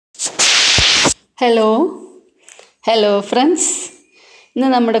Hello friends, ഇന്ന്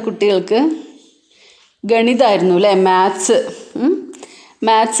നമ്മുടെ കുട്ടികൾക്ക് ഗണിതമായിരുന്നു അല്ലേ,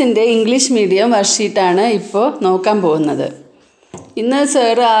 മാത്സിൻ്റെ ഇംഗ്ലീഷ് മീഡിയം വർക്ക്ഷീറ്റാണ് ഇപ്പോൾ നോക്കാൻ പോകുന്നത്. ഇന്ന്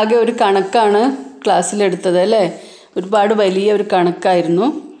സാറ് ആകെ ഒരു കണക്കാണ് ക്ലാസ്സിലെടുത്തത് അല്ലേ, ഒരുപാട് വലിയ ഒരു കണക്കായിരുന്നു.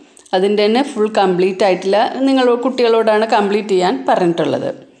 അതിൻ്റെ തന്നെ ഫുൾ കംപ്ലീറ്റ് ആയിട്ടില്ല, കുട്ടികളോടാണ് കംപ്ലീറ്റ് ചെയ്യാൻ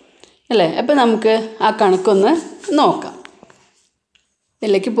പറഞ്ഞിട്ടുള്ളത് അല്ലേ. അപ്പോൾ നമുക്ക് ആ കണക്കൊന്ന് നോക്കാം.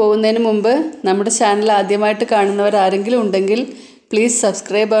 ഇതിലേക്ക് പോകുന്നതിന് മുമ്പ് നമ്മുടെ ചാനൽ ആദ്യമായിട്ട് കാണുന്നവർ ആരെങ്കിലും ഉണ്ടെങ്കിൽ പ്ലീസ്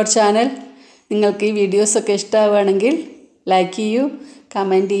സബ്സ്ക്രൈബ് അവർ ചാനൽ. നിങ്ങൾക്ക് ഈ വീഡിയോസൊക്കെ ഇഷ്ടമാവുകയാണെങ്കിൽ ലൈക്ക് ചെയ്യൂ,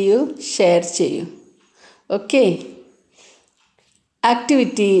 കമൻറ്റ് ചെയ്യൂ, ഷെയർ ചെയ്യൂ. Okay.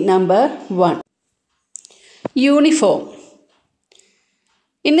 Activity number 1. Uniform.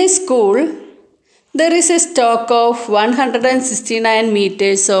 In a school, there is a stock of 169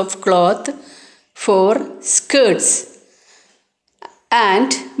 meters of cloth for skirts and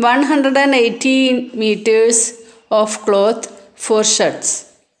 118 meters of cloth for shirts.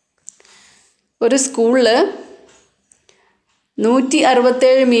 ഒരു സ്കൂളിൽ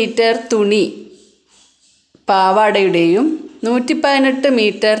 167 മീറ്റർ തുണി പാവാടയുടെയും 118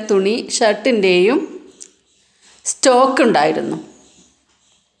 മീറ്റർ തുണി ഷർട്ടിൻ്റെയും സ്റ്റോക്ക് ഉണ്ടായിരുന്നു.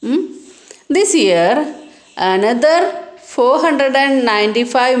 This year, another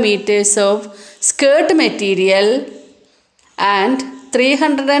 495 meters of skirt material and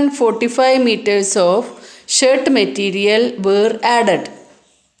 345 meters of shirt material were added.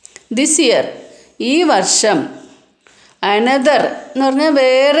 This year, ഈ വർഷം another എന്ന് പറഞ്ഞാൽ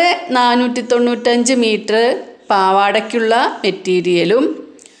വേറെ 495 മീറ്റർ പാവാടയ്ക്കുള്ള മെറ്റീരിയലും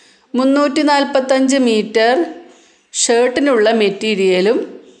 345 മീറ്റർ ഷർട്ടിനുള്ള മെറ്റീരിയലും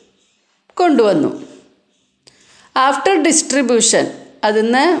കൊണ്ടുവന്നു. ആഫ്റ്റർ ഡിസ്ട്രിബ്യൂഷൻ,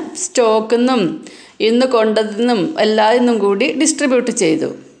 അതിന്ന് സ്റ്റോക്കിൽ ഇന്ന് കൊണ്ടതിന്നും എല്ലാതിന്നും കൂടി ഡിസ്ട്രിബ്യൂട്ട് ചെയ്തു.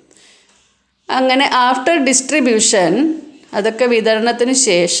 അങ്ങനെ ആഫ്റ്റർ ഡിസ്ട്രിബ്യൂഷൻ, അതൊക്കെ വിതരണത്തിന്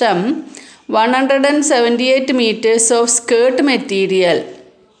ശേഷം 178 metres of skirt material,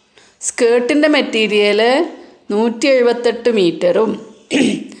 സ്കേർട്ടിൻ്റെ material 178 മീറ്ററും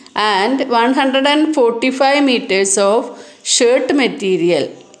and 145 metres of shirt material,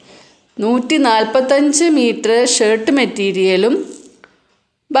 145 metre shirt മെറ്റീരിയലും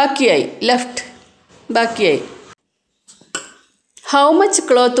ബാക്കിയായി. How much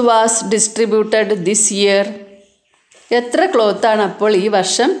cloth was distributed this year? എത്ര ക്ലോത്താണ് അപ്പോൾ ഈ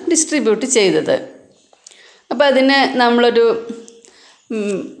വർഷം ഡിസ്ട്രിബ്യൂട്ട് ചെയ്തത്? അപ്പോൾ അതിന് നമ്മളൊരു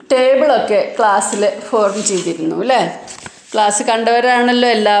ടേബിളൊക്കെ ക്ലാസ്സിൽ ഫോം ചെയ്തിരുന്നു അല്ലേ. ക്ലാസ് കണ്ടവരാണല്ലോ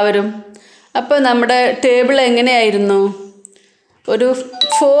എല്ലാവരും. അപ്പോൾ നമ്മുടെ ടേബിൾ എങ്ങനെയായിരുന്നു? ഒരു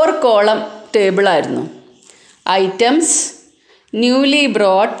 4 column ടേബിളായിരുന്നു. Items, newly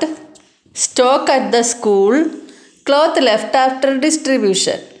brought, stock at the school, cloth left after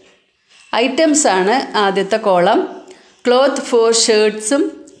distribution. Items ആണ് ആദ്യത്തെ column. Cloth four ഷർട്ട്സും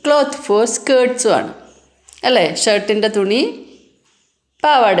cloth four സ്കേർട്ട്സും ആണ് അല്ലേ. ഷർട്ടിൻ്റെ തുണി,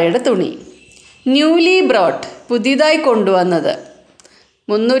 പാവാടയുടെ തുണി. ന്യൂലി ബ്രോട്ട്, പുതിയതായി കൊണ്ടുവന്നത്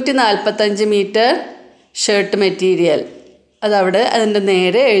 345 മീറ്റർ ഷർട്ട് മെറ്റീരിയൽ, അതവിടെ അതിൻ്റെ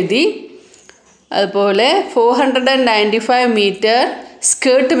നേരെ എഴുതി. അതുപോലെ 495 മീറ്റർ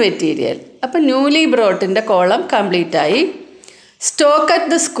സ്കേർട്ട് മെറ്റീരിയൽ. അപ്പം ന്യൂലി ബ്രോട്ടിൻ്റെ കോളം കംപ്ലീറ്റ് ആയി. Stock at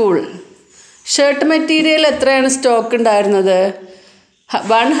the school, shirt material എത്രയാണ് സ്റ്റോക്ക് ഉണ്ടായിരുന്നത്?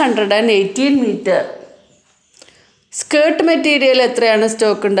 118 മീറ്റർ. സ്കേർട്ട് മെറ്റീരിയൽ എത്രയാണ്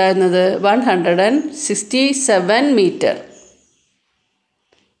സ്റ്റോക്ക് ഉണ്ടായിരുന്നത്? 167 മീറ്റർ.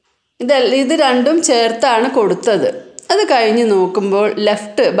 ഇത് രണ്ടും ചേർത്താണ് കൊടുത്തത്. അത് കഴിഞ്ഞ് നോക്കുമ്പോൾ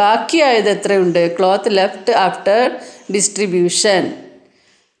ലെഫ്റ്റ് ബാക്കിയായത് എത്രയുണ്ട്? Cloth left after distribution.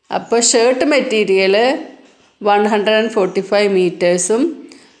 അപ്പോൾ ഷർട്ട് മെറ്റീരിയൽ 145 മീറ്റേഴ്സും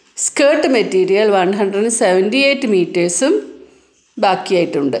സ്കേർട്ട് മെറ്റീരിയൽ 178 മീറ്റേഴ്സും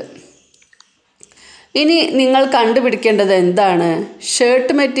ബാക്കിയായിട്ടുണ്ട്. ഇനി നിങ്ങൾ കണ്ടുപിടിക്കേണ്ടത് എന്താണ്?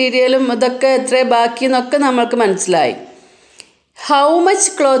 ഷർട്ട് മെറ്റീരിയലും ഇതൊക്കെ എത്ര ബാക്കി എന്നൊക്കെ നമ്മൾക്ക് മനസ്സിലായി. How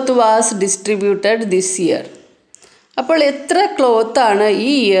much cloth was distributed this year? അപ്പോൾ എത്ര ക്ലോത്താണ് ഈ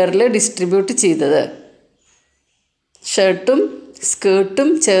ഇയറിൽ ഡിസ്ട്രിബ്യൂട്ട് ചെയ്തത്? ഷർട്ടും സ്കേർട്ടും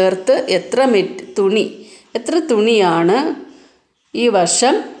ചേർത്ത് എത്ര തുണിയാണ് ഈ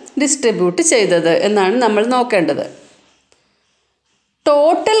വർഷം ഡിസ്ട്രിബ്യൂട്ട് ചെയ്തത് എന്നാണ് നമ്മൾ നോക്കേണ്ടത്.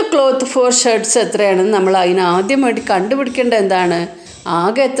 ടോട്ടൽ ക്ലോത്ത് ഫോർ ഷർട്ട്സ് എത്രയാണെന്ന് നമ്മൾ അതിന് ആദ്യമായിട്ട് കണ്ടുപിടിക്കേണ്ടത് എന്താണ്?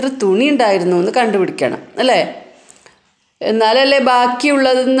 ആകെ എത്ര തുണി ഉണ്ടായിരുന്നു എന്ന് കണ്ടുപിടിക്കണം അല്ലേ. എന്നാലല്ലേ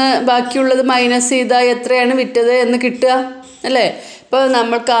ബാക്കിയുള്ളത് മൈനസ് ചെയ്താൽ എത്രയാണ് വിറ്റത് എന്ന് കിട്ടുക അല്ലേ. ഇപ്പോൾ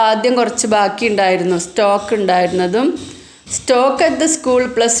നമ്മൾക്ക് ആദ്യം കുറച്ച് ബാക്കി ഉണ്ടായിരുന്നു, stock ഉണ്ടായിരുന്നതും stock at the school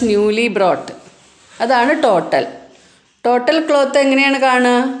plus newly brought, അതാണ് ടോട്ടൽ. ടോട്ടൽ ക്ലോത്ത് എങ്ങനെയാണ്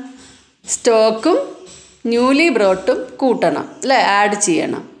കാണുക? സ്റ്റോക്കും ന്യൂലി ബ്രോട്ടും കൂട്ടണം അല്ലേ, ആഡ്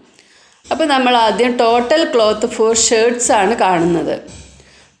ചെയ്യണം. അപ്പോൾ നമ്മൾ ആദ്യം ടോട്ടൽ ക്ലോത്ത് ഫോർ ഷർട്ട്സ് ആണ് കാണുന്നത്.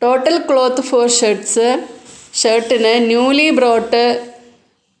 Total cloth four ഷർട്ടിന് newly brought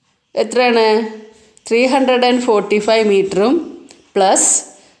എത്രയാണ്? 345 മീറ്ററും plus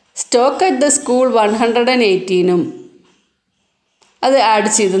stock at the school 118ഉം അത് ആഡ്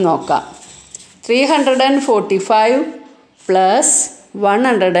ചെയ്ത് നോക്കാം. 345 പ്ലസ്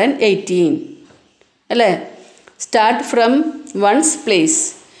 118 അല്ലേ. സ്റ്റാർട്ട് ഫ്രം വൺസ്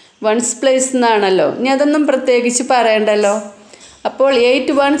പ്ലേസ് എന്നാണല്ലോ. ഇനി അതൊന്നും പ്രത്യേകിച്ച് പറയണ്ടല്ലോ. അപ്പോൾ 8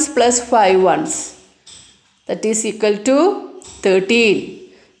 ones plus 5 ones that is equal to 13.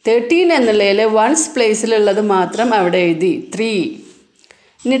 13 എന്നുള്ളതിൽ വൺസ് പ്ലേസിലുള്ളത് മാത്രം അവിടെ എഴുതി 3.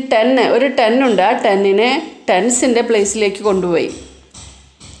 ഇനി 10, ഒരു 10 ഉണ്ട്. ആ 10നെ ടെൻസിൻ്റെ പ്ലേസിലേക്ക് കൊണ്ടുപോയി.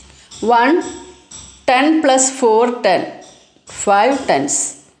 1 10 plus 4 10 5 tens.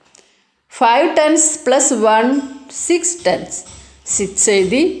 5 tens plus 1 6 tens 6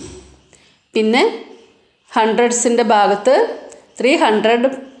 എഴുതി. പിന്നെ ഹൺഡ്രഡ്സിൻ്റെ ഭാഗത്ത് 300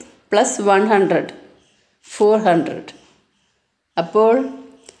 പ്ലസ് 100 400. അപ്പോൾ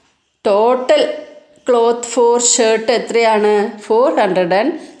ടോട്ടൽ ക്ലോത്ത് ഫോർ ഷർട്ട് എത്രയാണ്?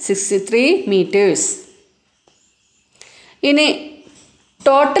 463 meters. ഇനി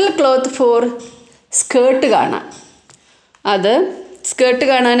ടോട്ടൽ ക്ലോത്ത് ഫോർ സ്കേർട്ട് കാണാം. അത് സ്കേർട്ട്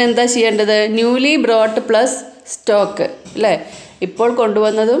കാണാൻ എന്താ ചെയ്യേണ്ടത്? ന്യൂലി ബ്രോട്ട് പ്ലസ് സ്റ്റോക്ക് അല്ലേ. ഇപ്പോൾ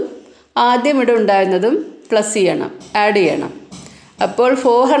കൊണ്ടുവന്നതും ആദ്യം ഇവിടെ ഉണ്ടായിരുന്നതും പ്ലസ് ചെയ്യണം, ആഡ് ചെയ്യണം. അപ്പോൾ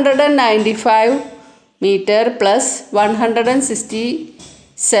 495 മീറ്റർ പ്ലസ്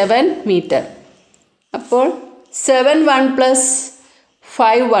 167 മീറ്റർ. അപ്പോൾ 7 1 plus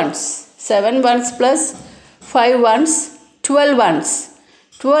 5 ones 7 ones plus 5 ones 12 ones.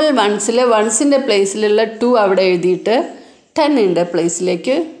 12 onesൽ വൺസിൻ്റെ പ്ലേസിലുള്ള 2 അവിടെ എഴുതിയിട്ട് 10ൻ്റെ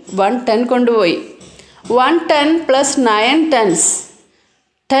പ്ലേസിലേക്ക് 110 കൊണ്ടുപോയി. 110 plus 9 tens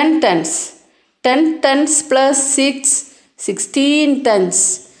 10 tens. 10 tens plus 6 16 tens.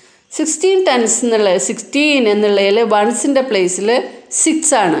 16 tens എന്നുള്ള 16 എന്നുള്ളതിൽ വൺസിൻ്റെ പ്ലേസിൽ 6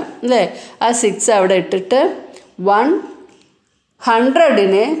 ആണ് അല്ലേ. ആ 6 അവിടെ ഇട്ടിട്ട്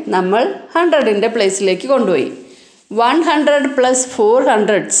 100നെ നമ്മൾ 100ൻ്റെ പ്ലേസിലേക്ക് കൊണ്ടുപോയി. 100 പ്ലസ് 4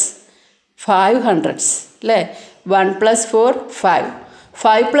 hundreds 5 hundreds അല്ലേ. 1 plus 4 5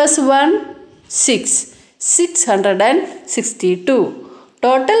 5 plus 1 6 662.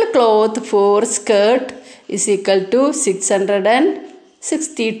 Total cloth four skirt is equal to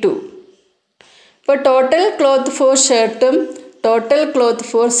 662. ഇപ്പോൾ ടോട്ടൽ ക്ലോത്ത് ഫോർ ഷർട്ടും ടോട്ടൽ ക്ലോത്ത്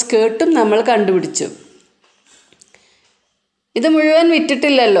ഫോർ സ്കേർട്ടും നമ്മൾ കണ്ടുപിടിച്ചു. ഇത് മുഴുവൻ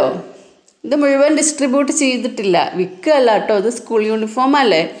വിറ്റിട്ടില്ലല്ലോ, ഇത് മുഴുവൻ ഡിസ്ട്രിബ്യൂട്ട് ചെയ്തിട്ടില്ല. വിൽക്കുകയല്ല കേട്ടോ, ഇത് സ്കൂൾ യൂണിഫോം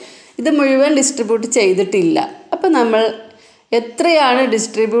അല്ലേ. ഇത് മുഴുവൻ ഡിസ്ട്രിബ്യൂട്ട് ചെയ്തിട്ടില്ല. അപ്പോൾ നമ്മൾ എത്രയാണ്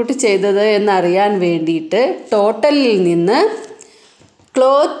ഡിസ്ട്രിബ്യൂട്ട് ചെയ്തത് എന്നറിയാൻ വേണ്ടിയിട്ട് ടോട്ടലിൽ നിന്ന്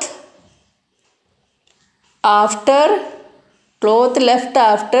ക്ലോത്ത് ലെഫ്റ്റ്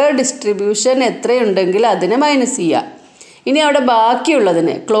ആഫ്റ്റർ ഡിസ്ട്രിബ്യൂഷൻ എത്രയുണ്ടെങ്കിൽ അതിനെ മൈനസ് ചെയ്യുക. ഇനി അവിടെ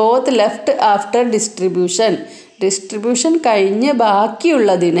ബാക്കിയുള്ളതിന് ക്ലോത്ത് ലെഫ്റ്റ് ആഫ്റ്റർ ഡിസ്ട്രിബ്യൂഷൻ കഴിഞ്ഞ്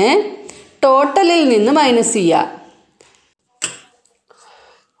ബാക്കിയുള്ളതിനെ ടോട്ടലിൽ നിന്ന് മൈനസ് ചെയ്യുക.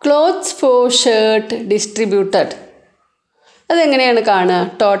 ക്ലോത്ത്സ് ഫോർ ഷർട്ട് ഡിസ്ട്രിബ്യൂട്ടഡ് അതെങ്ങനെയാണ് കാണുക?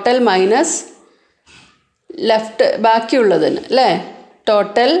 ടോട്ടൽ മൈനസ് ലെഫ്റ്റ് ബാക്കിയുള്ളതിന് അല്ലേ.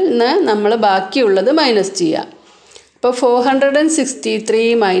 ടോട്ടലിന് നമ്മൾ ബാക്കിയുള്ളത് മൈനസ് ചെയ്യുക. അപ്പോൾ 463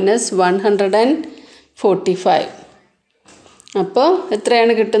 മൈനസ് 145. അപ്പോൾ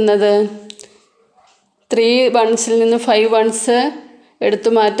എത്രയാണ് കിട്ടുന്നത്? 3 onesൽ നിന്ന് 5 ones എടുത്തു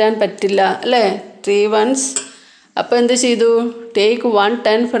മാറ്റാൻ പറ്റില്ല അല്ലേ. 3 ones. അപ്പോൾ എന്ത് ചെയ്തു? Take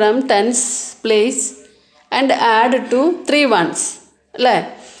 110 from 10's place and add to 3 ones അല്ലേ.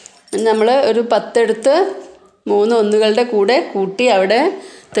 നമ്മൾ ഒരു 10 എടുത്ത് 3 ഒന്നുകളുടെ കൂടെ കൂട്ടി അവിടെ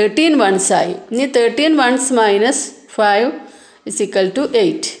 13 ones ആയി. ഇനി 13 ones minus 5 is equal to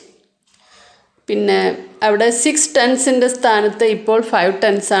 8. പിന്നെ അവിടെ 6 tensൻ്റെ സ്ഥാനത്ത് ഇപ്പോൾ 5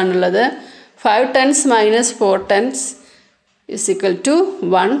 tens ആണുള്ളത്. 5 tens minus 4 tens is equal to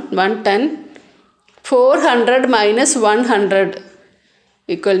 110. 400 minus 100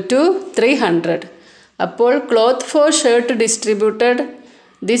 equal to 300. അപ്പോൾ cloth four shirt distributed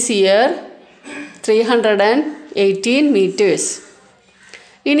this year 318 meters.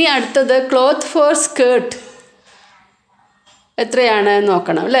 ഇനി അടുത്തത് ക്ലോത്ത് ഫോർ സ്കേർട്ട് എത്രയാണ്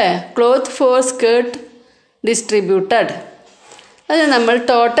നോക്കണം അല്ലേ. ക്ലോത്ത് ഫോർ സ്കേർട്ട് ഡിസ്ട്രിബ്യൂട്ടഡ് അത് നമ്മൾ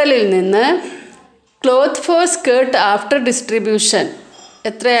ടോട്ടലിൽ നിന്ന് cloth four skirt after distribution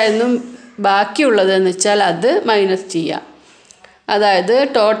എത്രയായിരുന്നു ബാക്കിയുള്ളതെന്ന് വെച്ചാൽ അത് മൈനസ് ചെയ്യാം. അതായത്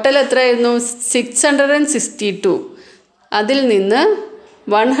ടോട്ടൽ എത്രയായിരുന്നു? 662. അതിൽ നിന്ന്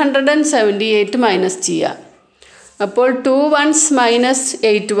 178 മൈനസ് ചെയ്യുക. അപ്പോൾ 2 ones മൈനസ്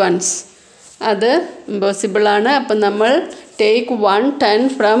 8 ones അത് ഇമ്പോസിബിളാണ്. അപ്പം നമ്മൾ take 1 10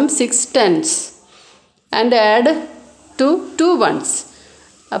 from 6 10s and add to 2 ones.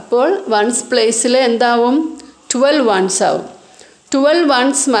 അപ്പോൾ വൺസ് പ്ലേസിൽ എന്താവും? 12 ones ആവും. 12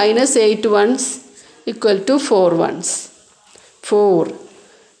 ones minus 8 ones equal to 4 ones. 4.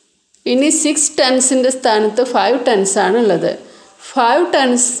 ഇനി 6 tensൻ്റെ സ്ഥാനത്ത് 5 tens ആണുള്ളത്. 5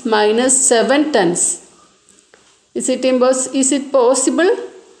 tens minus 7 tens. Is it possible?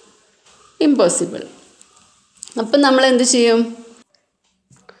 Impossible. അപ്പം നമ്മൾ എന്ത് ചെയ്യും?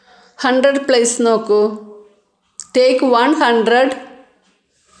 100 പ്ലേസ് നോക്കൂ. Take 100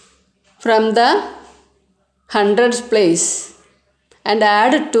 from the 100th place and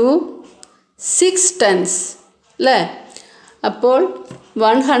add to 6 tens. അല്ലേ? അപ്പോൾ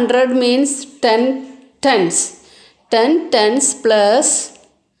 100 means 10 tens. 10 tens പ്ലസ്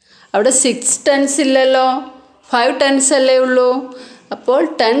അവിടെ 6 tens ഇല്ലല്ലോ, 5 tens അല്ലേ ഉള്ളൂ. അപ്പോൾ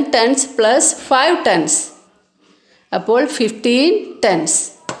 10 tens പ്ലസ് 5 tens. അപ്പോൾ 15 tens.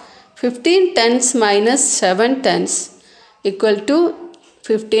 15 tens minus 7 tens equal to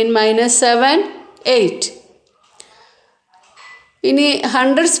 15 minus 7 8. ഇനി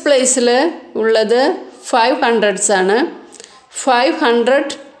 100th പ്ലേസിൽ ഉള്ളത് 500s ആണ്.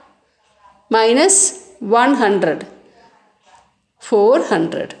 500 മൈനസ് 100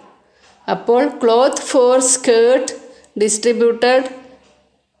 400. അപ്പോൾ cloth four skirt distributed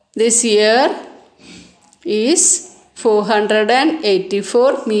this year is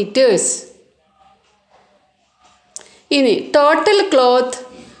 484 meters. ഇനി total cloth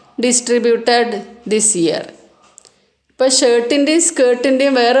distributed this year. ഇപ്പോൾ ഷർട്ടിൻ്റെയും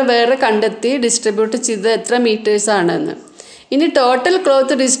സ്കേർട്ടിൻ്റെയും വേറെ വേറെ കണ്ടെത്തി ഡിസ്ട്രിബ്യൂട്ട് ചെയ്ത് എത്ര മീറ്റേഴ്സ് ആണെന്ന്. ഇനി total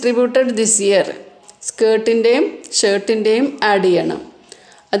cloth distributed this year സ്കേർട്ടിൻ്റെയും ഷർട്ടിൻ്റെയും add ചെയ്യണം.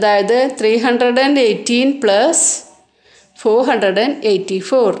 അതായത് 318 പ്ലസ്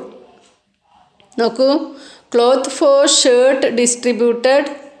 484. നോക്കൂ, cloth four shirt distributed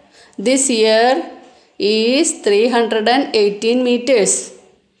this year is 318 meters.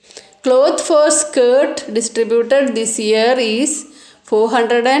 Cloth for skirt distributed this year is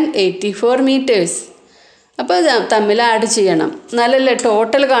 484 meters. അപ്പോൾ തമ്മിൽ ആഡ് ചെയ്യണം, എന്നാലല്ലേ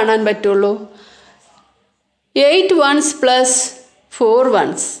ടോട്ടൽ കാണാൻ പറ്റുള്ളൂ. 8 ones plus 4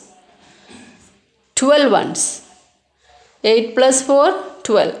 ones 12 ones. 8 plus 4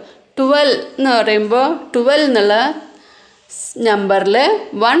 12. 12 എന്ന് പറയുമ്പോൾ 12 എന്നുള്ള നമ്പറിൽ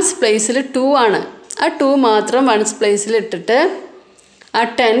വൺസ് പ്ലേസിൽ 2 ആണ്. ആ 2 മാത്രം വൺസ് പ്ലേസിൽ ഇട്ടിട്ട് ആ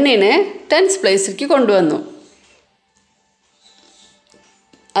 10നെ 10th പ്ലേസിലേക്ക് കൊണ്ടുവന്നു.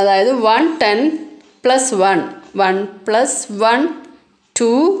 അതായത് 1 10 plus 1 1 plus 1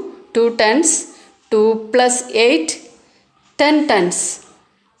 2 10s 2 plus 8 10 10s.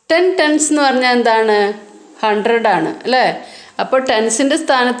 10 10s എന്ന് പറഞ്ഞാൽ എന്താണ്? 100 ആണ് അല്ലേ? അപ്പോൾ ടെൻസിൻ്റെ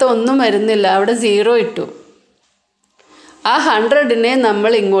സ്ഥാനത്ത് ഒന്നും വരുന്നില്ല, അവിടെ 0 ഇട്ടു. ആ 100നെ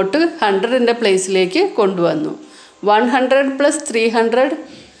നമ്മൾ ഇങ്ങോട്ട് 100ൻ്റെ പ്ലേസിലേക്ക് കൊണ്ടുവന്നു. 100 പ്ലസ് 300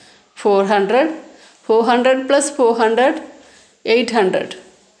 400. 400 പ്ലസ് 400 800.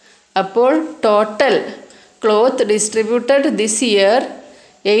 അപ്പോൾ total cloth distributed this year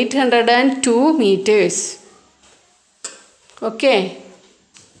 802 meters. Okay.